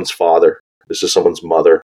is someone's father, this is someone's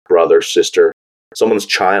mother, brother, sister, someone's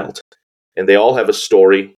child, and they all have a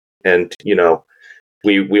story. And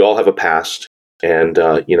we all have a past, and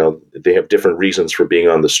they have different reasons for being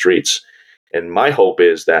on the streets. And my hope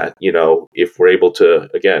is that if we're able to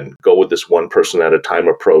again go with this one person at a time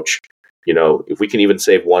approach, if we can even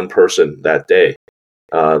save one person that day,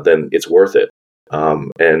 then it's worth it.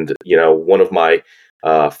 And one of my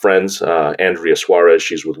friends, Andrea Suarez,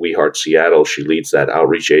 she's with We Heart Seattle. She leads that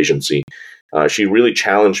outreach agency. She really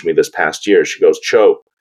challenged me this past year. She goes, "Choe,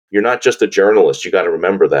 you're not just a journalist. You got to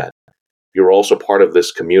remember that. You're also part of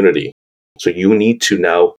this community. So you need to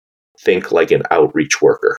now think like an outreach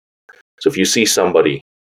worker. So if you see somebody,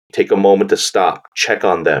 take a moment to stop, check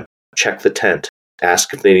on them, check the tent,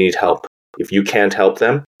 ask if they need help. If you can't help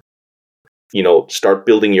them, start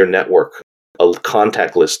building your network, a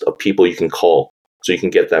contact list of people you can call so you can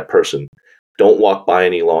get that person. Don't walk by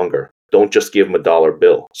any longer. Don't just give them a dollar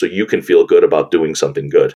bill so you can feel good about doing something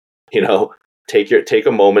good. Take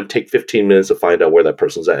a moment, take 15 minutes to find out where that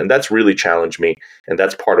person's at." And that's really challenged me. And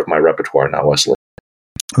that's part of my repertoire now, Wesley.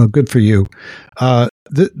 Oh, good for you.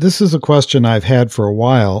 This is a question I've had for a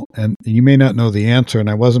while, and you may not know the answer, and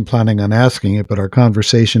I wasn't planning on asking it, but our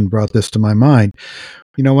conversation brought this to my mind.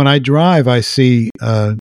 When I drive, I see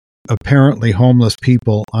apparently homeless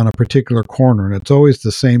people on a particular corner, and it's always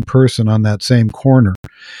the same person on that same corner.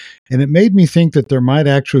 And it made me think that there might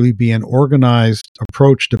actually be an organized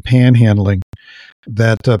approach to panhandling,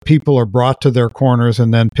 that people are brought to their corners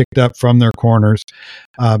and then picked up from their corners.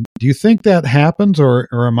 Do you think that happens, or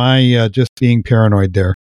am I just being paranoid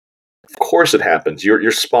there? Of course it happens.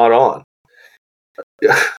 You're spot on.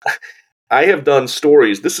 I have done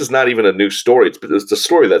stories. This is not even a new story. It's a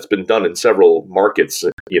story that's been done in several markets,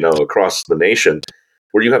 across the nation,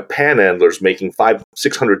 where you have panhandlers making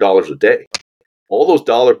 $500-$600 a day. All those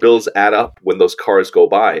dollar bills add up when those cars go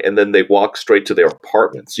by, and then they walk straight to their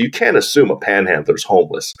apartment. So you can't assume a panhandler's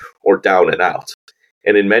homeless or down and out.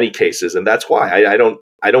 And in many cases, and that's why I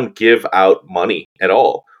don't give out money at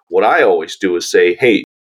all. What I always do is say, "Hey,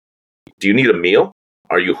 do you need a meal?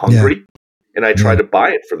 Are you hungry?" Yeah. And I try to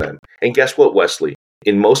buy it for them. And guess what, Wesley?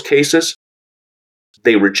 In most cases,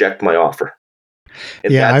 they reject my offer.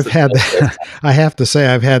 And I've had that. I have to say,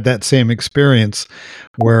 I've had that same experience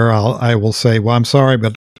where I will say, "Well, I'm sorry,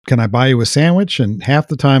 but can I buy you a sandwich?" And half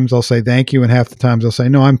the times I'll say thank you, and half the times I'll say,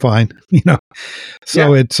 "No, I'm fine."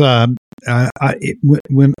 So it's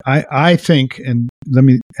I think, and let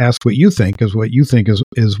me ask what you think, because what you think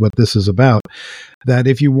is what this is about. That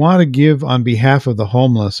if you want to give on behalf of the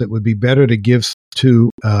homeless, it would be better to give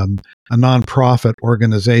to a nonprofit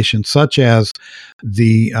organization such as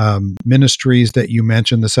the ministries that you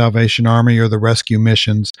mentioned, the Salvation Army or the rescue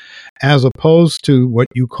missions, as opposed to what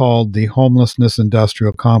you called the homelessness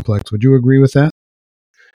industrial complex. Would you agree with that?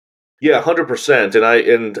 Yeah,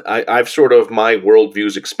 100%. I've sort of, my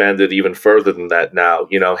worldview's expanded even further than that now.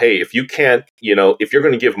 Hey, if you can't, if you're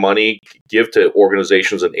going to give money, give to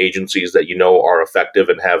organizations and agencies that are effective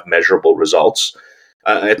and have measurable results.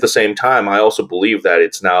 At the same time, I also believe that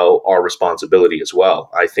it's now our responsibility as well.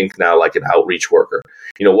 I think now, like an outreach worker,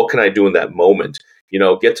 what can I do in that moment?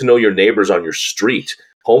 Get to know your neighbors on your street.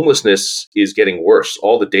 Homelessness is getting worse.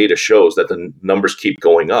 All the data shows that the numbers keep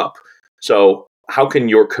going up. So how can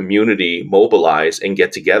your community mobilize and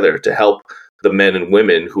get together to help the men and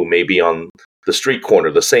women who may be on the street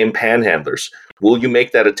corner, the same panhandlers? Will you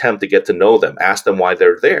make that attempt to get to know them, ask them why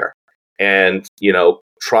they're there, and,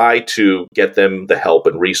 try to get them the help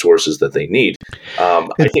and resources that they need?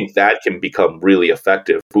 I think that can become really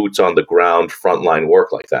effective, boots on the ground, frontline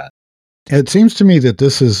work like that. It seems to me that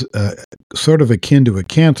this is sort of akin to a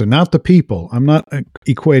cancer, not the people. I'm not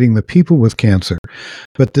equating the people with cancer,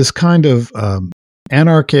 but this kind of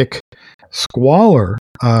anarchic squalor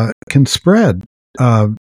can spread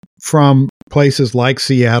from places like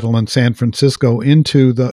Seattle and San Francisco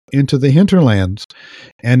into the hinterlands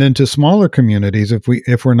and into smaller communities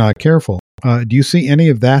if we're not careful. Do you see any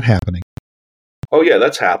of that happening? Oh yeah,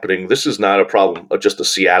 that's happening. This is not a problem, just a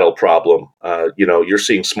Seattle problem. You're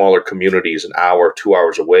seeing smaller communities an hour, 2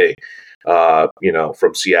 hours away,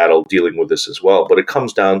 from Seattle dealing with this as well. But it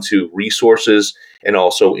comes down to resources and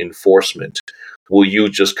also enforcement. Will you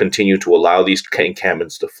just continue to allow these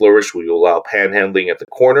encampments to flourish? Will you allow panhandling at the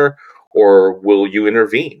corner, or will you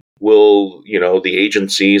intervene? Will, the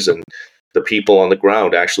agencies and the people on the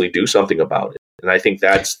ground actually do something about it? And I think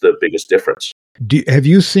that's the biggest difference. Have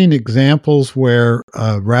you seen examples where,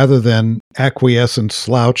 rather than acquiesce and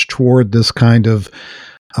slouch toward this kind of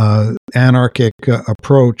anarchic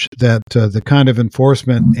approach, that the kind of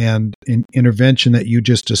enforcement and intervention that you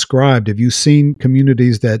just described, have you seen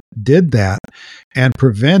communities that did that and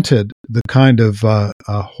prevented the kind of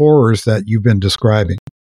horrors that you've been describing?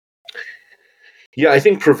 Yeah, I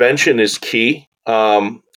think prevention is key.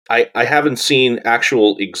 I haven't seen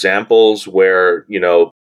actual examples where,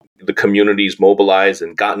 the community's mobilized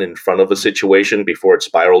and gotten in front of a situation before it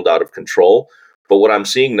spiraled out of control. But what I'm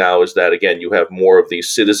seeing now is that, again, you have more of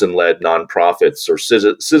these citizen-led nonprofits or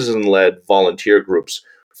citizen-led volunteer groups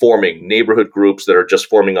forming, neighborhood groups that are just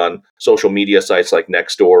forming on social media sites like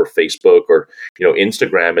Nextdoor or Facebook or,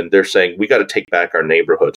 Instagram. And they're saying, we got to take back our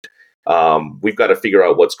neighborhood. We've got to figure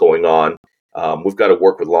out what's going on. We've got to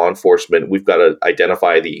work with law enforcement. We've got to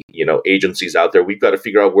identify the, agencies out there. We've got to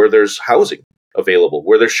figure out where there's housing available,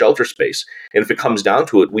 where there's shelter space. And if it comes down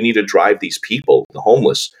to it, we need to drive these people, the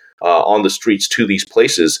homeless, on the streets to these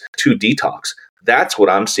places to detox. That's what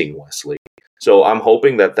I'm seeing, Wesley. So I'm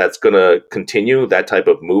hoping that that's going to continue, that type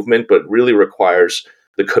of movement, but really requires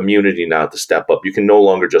the community now to step up. You can no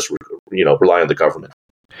longer just, rely on the government.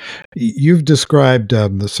 You've described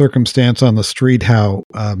the circumstance on the street, how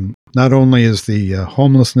not only is the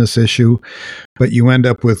homelessness issue, but you end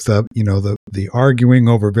up with the arguing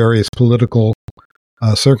over various political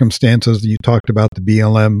circumstances. You talked about the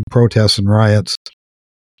BLM protests and riots,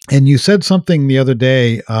 and you said something the other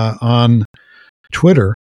day on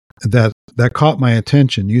Twitter that caught my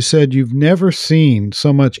attention. You said you've never seen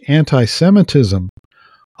so much anti-Semitism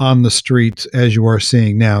on the streets as you are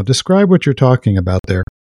seeing now. Describe what you're talking about there.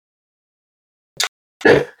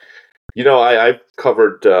 I've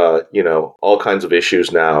covered, all kinds of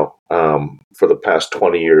issues now for the past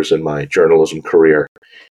 20 years in my journalism career.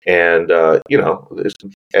 And,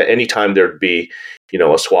 anytime there'd be,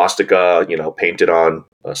 a swastika, painted on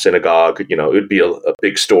a synagogue, it would be a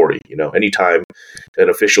big story. Anytime an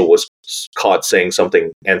official was caught saying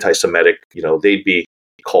something anti-Semitic, they'd be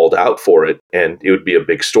called out for it and it would be a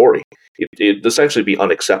big story. It'd essentially be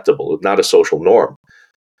unacceptable, not a social norm.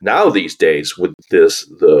 Now these days, with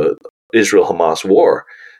the Israel-Hamas war,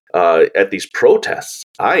 at these protests,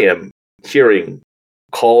 I am hearing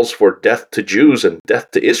calls for death to Jews and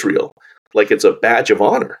death to Israel, like it's a badge of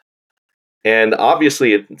honor. And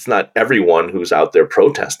obviously, it's not everyone who's out there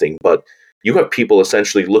protesting, but you have people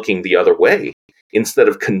essentially looking the other way instead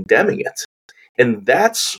of condemning it. And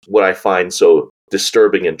that's what I find so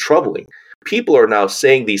disturbing and troubling. People are now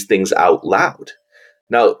saying these things out loud.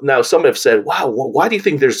 Now, some have said, wow, why do you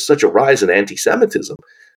think there's such a rise in anti-Semitism?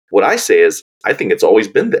 What I say is, I think it's always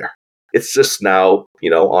been there. It's just now,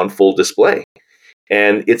 on full display.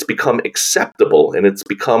 And it's become acceptable, and it's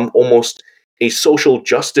become almost a social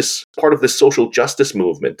justice, part of the social justice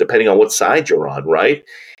movement, depending on what side you're on, right?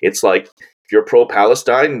 It's like, if you're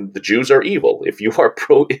pro-Palestine, the Jews are evil. If you are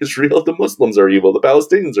pro-Israel, the Muslims are evil. The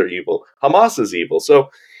Palestinians are evil. Hamas is evil. So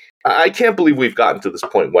I can't believe we've gotten to this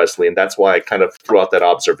point, Wesley, and that's why I kind of threw out that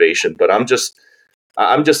observation. But I'm just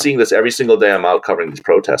seeing this every single day I'm out covering these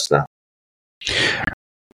protests now.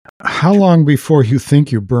 How long before you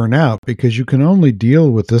think you burn out? Because you can only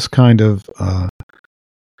deal with this kind of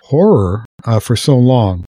horror for so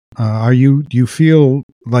long. Do you feel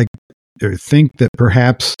like, or think that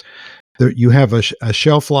perhaps that you have a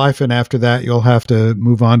shelf life, and after that you'll have to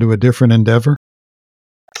move on to a different endeavor?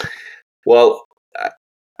 Well,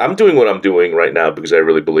 I'm doing what I'm doing right now because I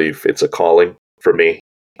really believe it's a calling for me.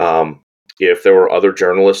 If there were other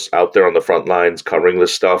journalists out there on the front lines covering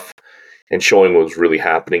this stuff and showing what was really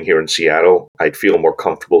happening here in Seattle, I'd feel more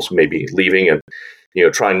comfortable maybe leaving and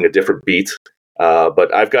trying a different beat.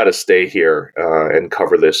 But I've got to stay here and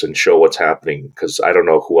cover this and show what's happening, because I don't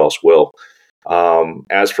know who else will.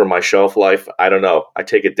 As for my shelf life, I don't know. I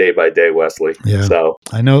take it day by day, Wesley. Yeah, so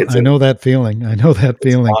I know that feeling. I know that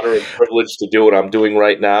feeling. It's an honor and privilege to do what I'm doing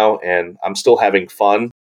right now, and I'm still having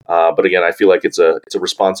fun. But again, I feel like it's a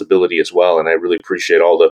responsibility as well, and I really appreciate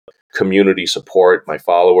all the community support, my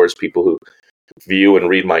followers, people who view and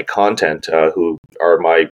read my content, who are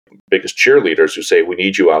my biggest cheerleaders, who say, we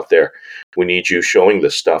need you out there. We need you showing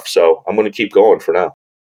this stuff. So I'm going to keep going for now.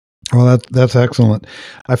 Well, that's excellent.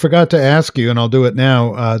 I forgot to ask you, and I'll do it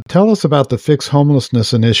now. Tell us about the Fix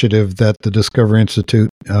Homelessness initiative that the Discovery Institute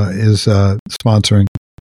is sponsoring.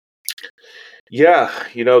 Yeah,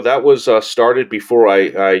 that was started before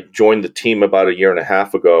I joined the team about a year and a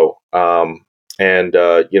half ago. And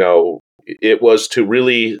it was to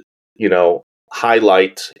really,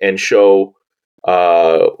 highlight and show,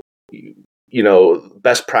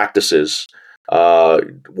 best practices,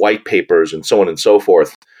 white papers, and so on and so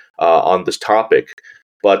forth on this topic.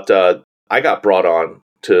 But I got brought on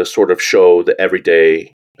to sort of show the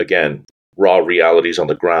everyday, again, raw realities on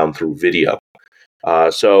the ground through video.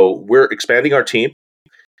 So we're expanding our team.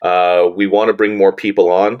 We want to bring more people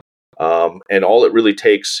on. And all it really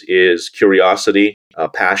takes is curiosity,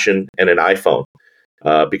 passion, and an iPhone.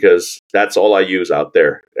 Because that's all I use out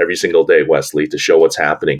there every single day, Wesley, to show what's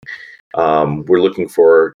happening. We're looking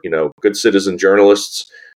for, good citizen journalists.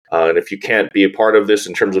 And if you can't be a part of this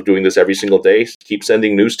in terms of doing this every single day, keep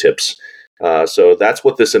sending news tips. So that's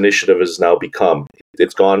what this initiative has now become.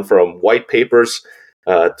 It's gone from white papers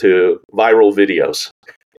to viral videos.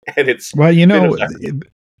 And it's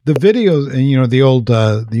the videos, and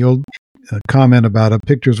the old comment about a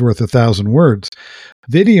picture's worth 1,000 words.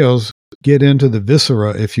 Videos get into the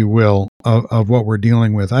viscera, if you will, of what we're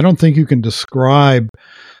dealing with. I don't think you can describe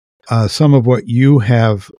some of what you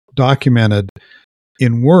have documented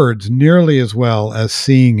in words nearly as well as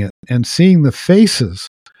seeing it, and seeing the faces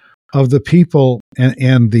of the people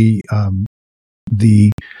and the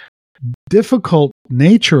difficult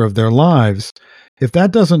nature of their lives. If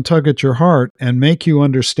that doesn't tug at your heart and make you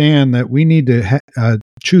understand that we need to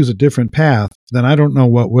choose a different path, then I don't know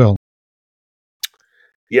what will.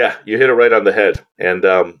 Yeah, you hit it right on the head, and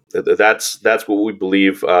that's what we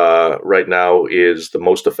believe right now is the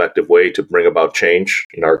most effective way to bring about change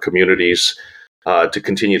in our communities, to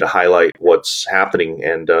continue to highlight what's happening.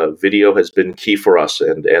 And video has been key for us,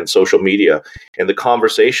 and social media, and the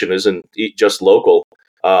conversation isn't just local.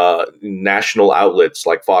 National outlets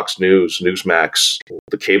like Fox News, Newsmax,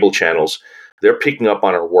 the cable channels, they're picking up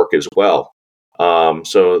on our work as well.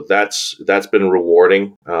 So that's been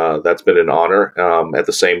rewarding. That's been an honor. At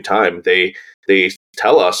the same time, they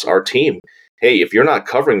tell us, our team, hey, if you're not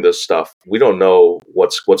covering this stuff, we don't know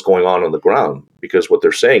what's going on the ground, because what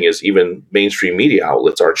they're saying is even mainstream media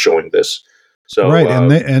outlets aren't showing this. So right,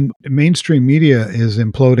 and mainstream media is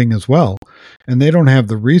imploding as well, and they don't have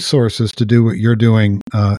the resources to do what you're doing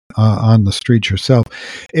on the streets yourself.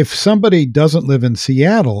 If somebody doesn't live in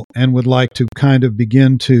Seattle and would like to kind of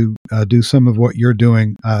begin to do some of what you're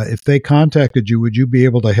doing, if they contacted you, would you be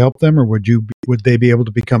able to help them, or would they be able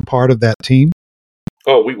to become part of that team?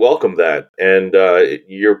 Oh, we welcome that. And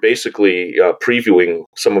you're basically previewing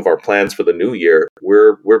some of our plans for the new year.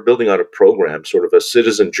 We're building out a program, sort of a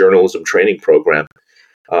citizen journalism training program,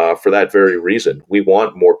 for that very reason. We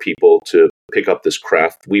want more people to pick up this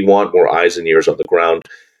craft. We want more eyes and ears on the ground,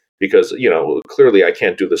 because, clearly I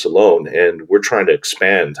can't do this alone. And we're trying to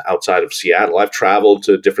expand outside of Seattle. I've traveled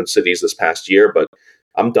to different cities this past year, but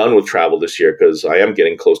I'm done with travel this year because I am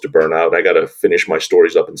getting close to burnout. I got to finish my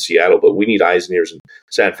stories up in Seattle, but we need eyes and ears in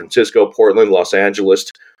San Francisco, Portland, Los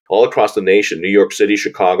Angeles, all across the nation. New York City,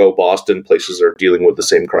 Chicago, Boston, places are dealing with the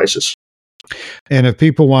same crisis. And if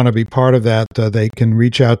people want to be part of that, they can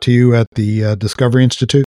reach out to you at the Discovery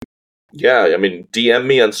Institute? Yeah, I mean, DM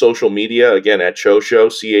me on social media, again, at Choe Show,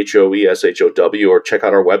 ChoeShow, or check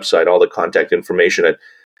out our website, all the contact information at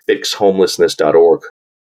fixhomelessness.org.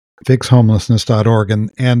 Fixhomelessness.org.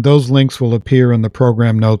 And those links will appear in the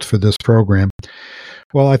program notes for this program.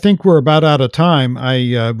 Well, I think we're about out of time.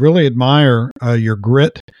 I really admire your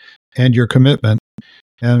grit and your commitment.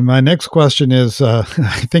 And my next question is, I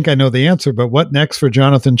think I know the answer, but what next for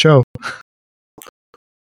Jonathan Choe?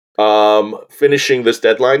 Finishing this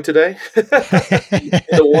deadline today,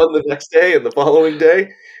 the one the next day and the following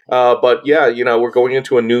day. But yeah, we're going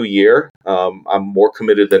into a new year. I'm more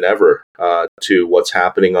committed than ever to what's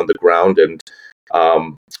happening on the ground, and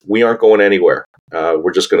we aren't going anywhere.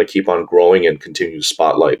 We're just going to keep on growing and continue to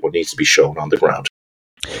spotlight what needs to be shown on the ground.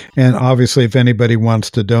 And obviously, if anybody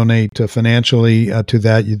wants to donate financially to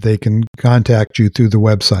that, they can contact you through the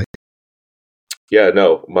website. Yeah,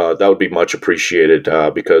 no, that would be much appreciated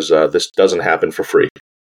because this doesn't happen for free.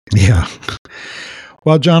 Yeah.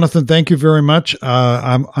 Well, Jonathan, thank you very much.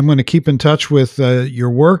 I'm going to keep in touch with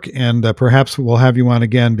your work, and perhaps we'll have you on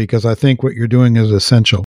again because I think what you're doing is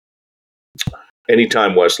essential.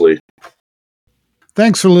 Anytime, Wesley.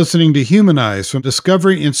 Thanks for listening to Humanize from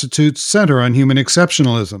Discovery Institute's Center on Human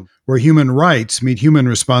Exceptionalism, where human rights meet human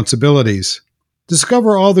responsibilities.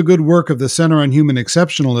 Discover all the good work of the Center on Human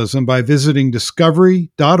Exceptionalism by visiting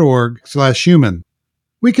discovery.org/human.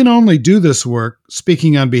 We can only do this work,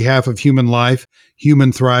 speaking on behalf of human life,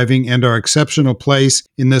 human thriving, and our exceptional place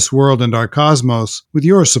in this world and our cosmos, with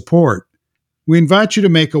your support. We invite you to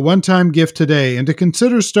make a one-time gift today and to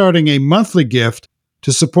consider starting a monthly gift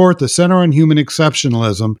to support the Center on Human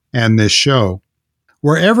Exceptionalism and this show.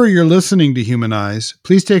 Wherever you're listening to Humanize,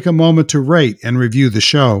 please take a moment to rate and review the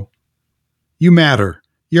show. You matter.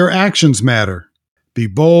 Your actions matter. Be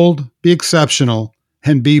bold, be exceptional,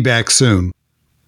 and be back soon.